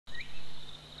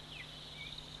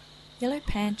Yellow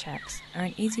pan traps are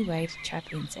an easy way to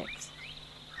trap insects.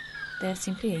 They are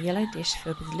simply a yellow dish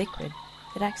filled with liquid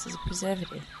that acts as a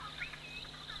preservative.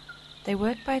 They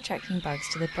work by attracting bugs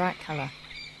to the bright colour,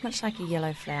 much like a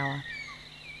yellow flower.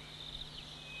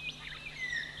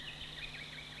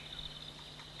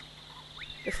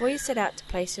 Before you set out to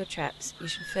place your traps, you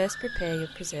should first prepare your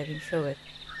preserving fluid.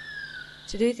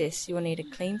 To do this, you will need a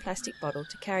clean plastic bottle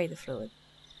to carry the fluid.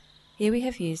 Here we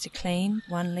have used a clean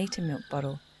 1 litre milk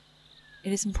bottle.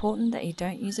 It is important that you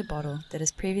don't use a bottle that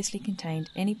has previously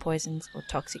contained any poisons or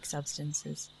toxic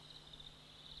substances.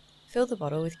 Fill the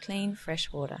bottle with clean,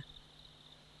 fresh water.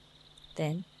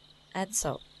 Then, add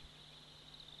salt.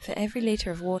 For every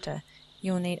litre of water,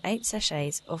 you will need 8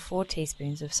 sachets or 4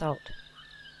 teaspoons of salt.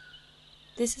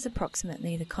 This is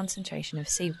approximately the concentration of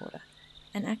seawater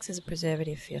and acts as a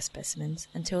preservative for your specimens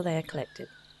until they are collected.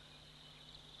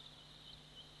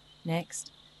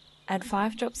 Next, add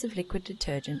 5 drops of liquid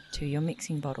detergent to your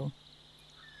mixing bottle.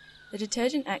 The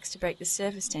detergent acts to break the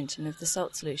surface tension of the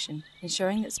salt solution,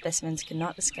 ensuring that specimens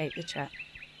cannot escape the trap.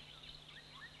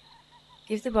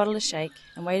 Give the bottle a shake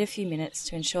and wait a few minutes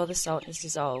to ensure the salt has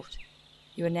dissolved.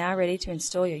 You are now ready to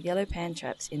install your yellow pan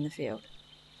traps in the field.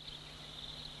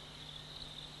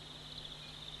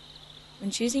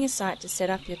 When choosing a site to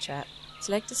set up your trap,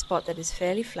 select a spot that is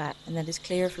fairly flat and that is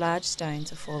clear of large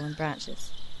stones or fallen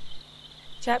branches.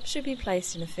 Traps should be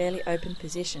placed in a fairly open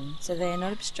position so they are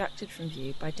not obstructed from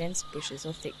view by dense bushes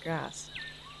or thick grass.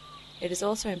 It is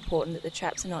also important that the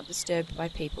traps are not disturbed by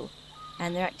people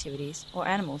and their activities or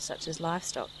animals such as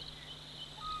livestock.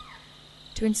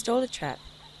 To install a trap,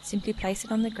 simply place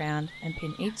it on the ground and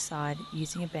pin each side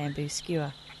using a bamboo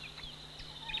skewer.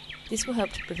 This will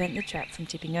help to prevent the trap from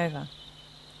tipping over.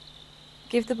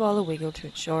 Give the bowl a wiggle to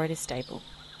ensure it is stable.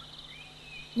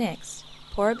 Next,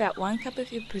 pour about 1 cup of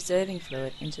your preserving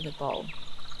fluid into the bowl.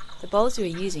 The bowls you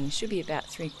are using should be about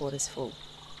 3/4 full.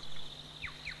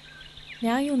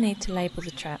 Now you'll need to label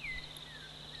the trap.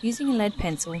 Using a lead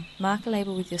pencil, mark a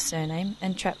label with your surname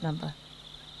and trap number.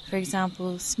 For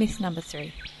example, Smith number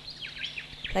 3.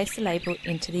 Place the label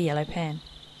into the yellow pan.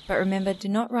 But remember, do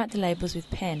not write the labels with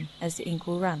pen as the ink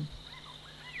will run.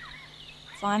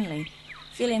 Finally,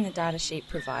 fill in the data sheet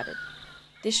provided.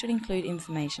 This should include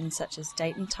information such as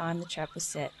date and time the trap was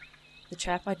set, the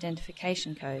trap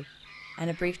identification code,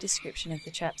 and a brief description of the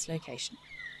trap's location.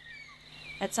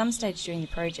 At some stage during the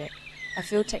project, a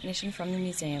field technician from the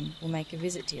museum will make a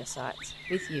visit to your sites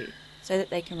with you so that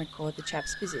they can record the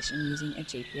trap's position using a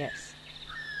GPS.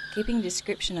 Keeping a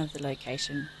description of the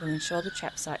location will ensure the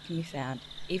trap site can be found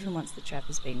even once the trap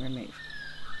has been removed.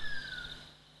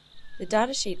 The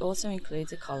data sheet also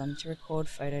includes a column to record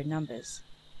photo numbers.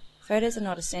 Photos are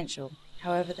not essential,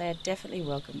 however they are definitely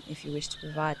welcome if you wish to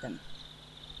provide them.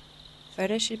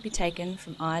 Photos should be taken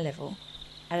from eye level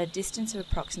at a distance of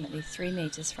approximately 3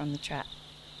 meters from the trap.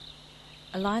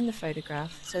 Align the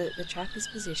photograph so that the trap is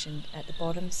positioned at the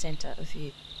bottom center of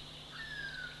view.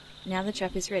 Now the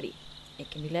trap is ready.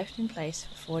 It can be left in place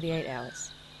for 48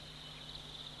 hours.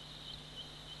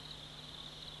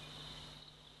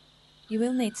 You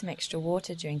will need some extra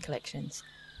water during collections,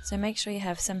 so make sure you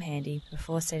have some handy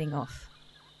before setting off.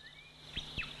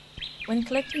 When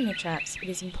collecting your traps, it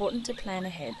is important to plan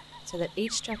ahead so that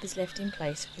each trap is left in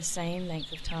place for the same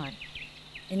length of time,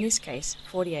 in this case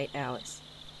 48 hours.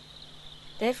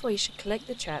 Therefore you should collect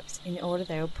the traps in the order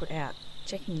they were put out,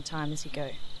 checking the time as you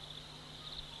go.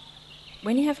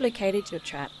 When you have located your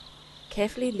trap,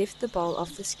 carefully lift the bowl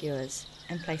off the skewers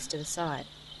and place to the side.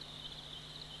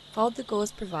 Fold the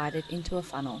gauze provided into a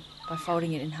funnel by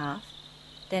folding it in half,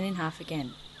 then in half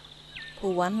again.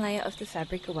 Pull 1 layer of the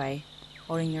fabric away,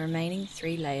 holding the remaining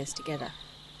 3 layers together.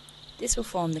 This will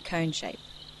form the cone shape.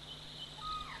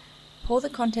 Pour the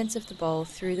contents of the bowl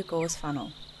through the gauze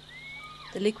funnel.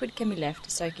 The liquid can be left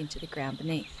to soak into the ground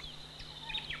beneath.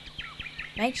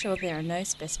 Make sure there are no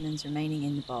specimens remaining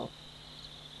in the bowl.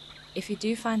 If you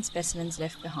do find specimens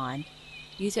left behind,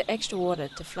 use your extra water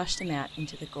to flush them out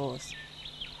into the gauze.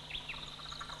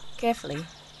 Carefully,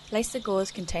 place the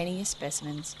gauze containing your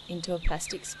specimens into a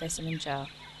plastic specimen jar.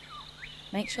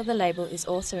 Make sure the label is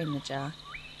also in the jar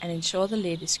and ensure the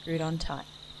lid is screwed on tight.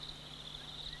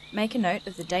 Make a note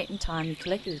of the date and time you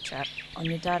collected the trap on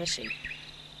your data sheet.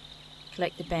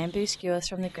 Collect the bamboo skewers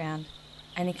from the ground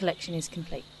and your collection is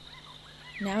complete.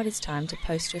 Now it is time to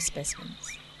post your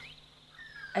specimens.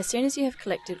 As soon as you have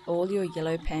collected all your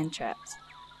yellow pan traps,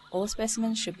 all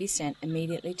specimens should be sent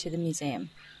immediately to the museum.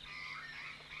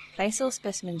 Place all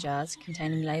specimen jars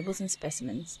containing labels and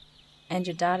specimens, and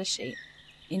your data sheet,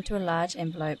 into a large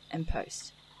envelope and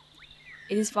post.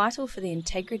 It is vital for the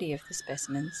integrity of the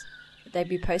specimens that they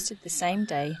be posted the same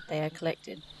day they are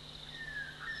collected.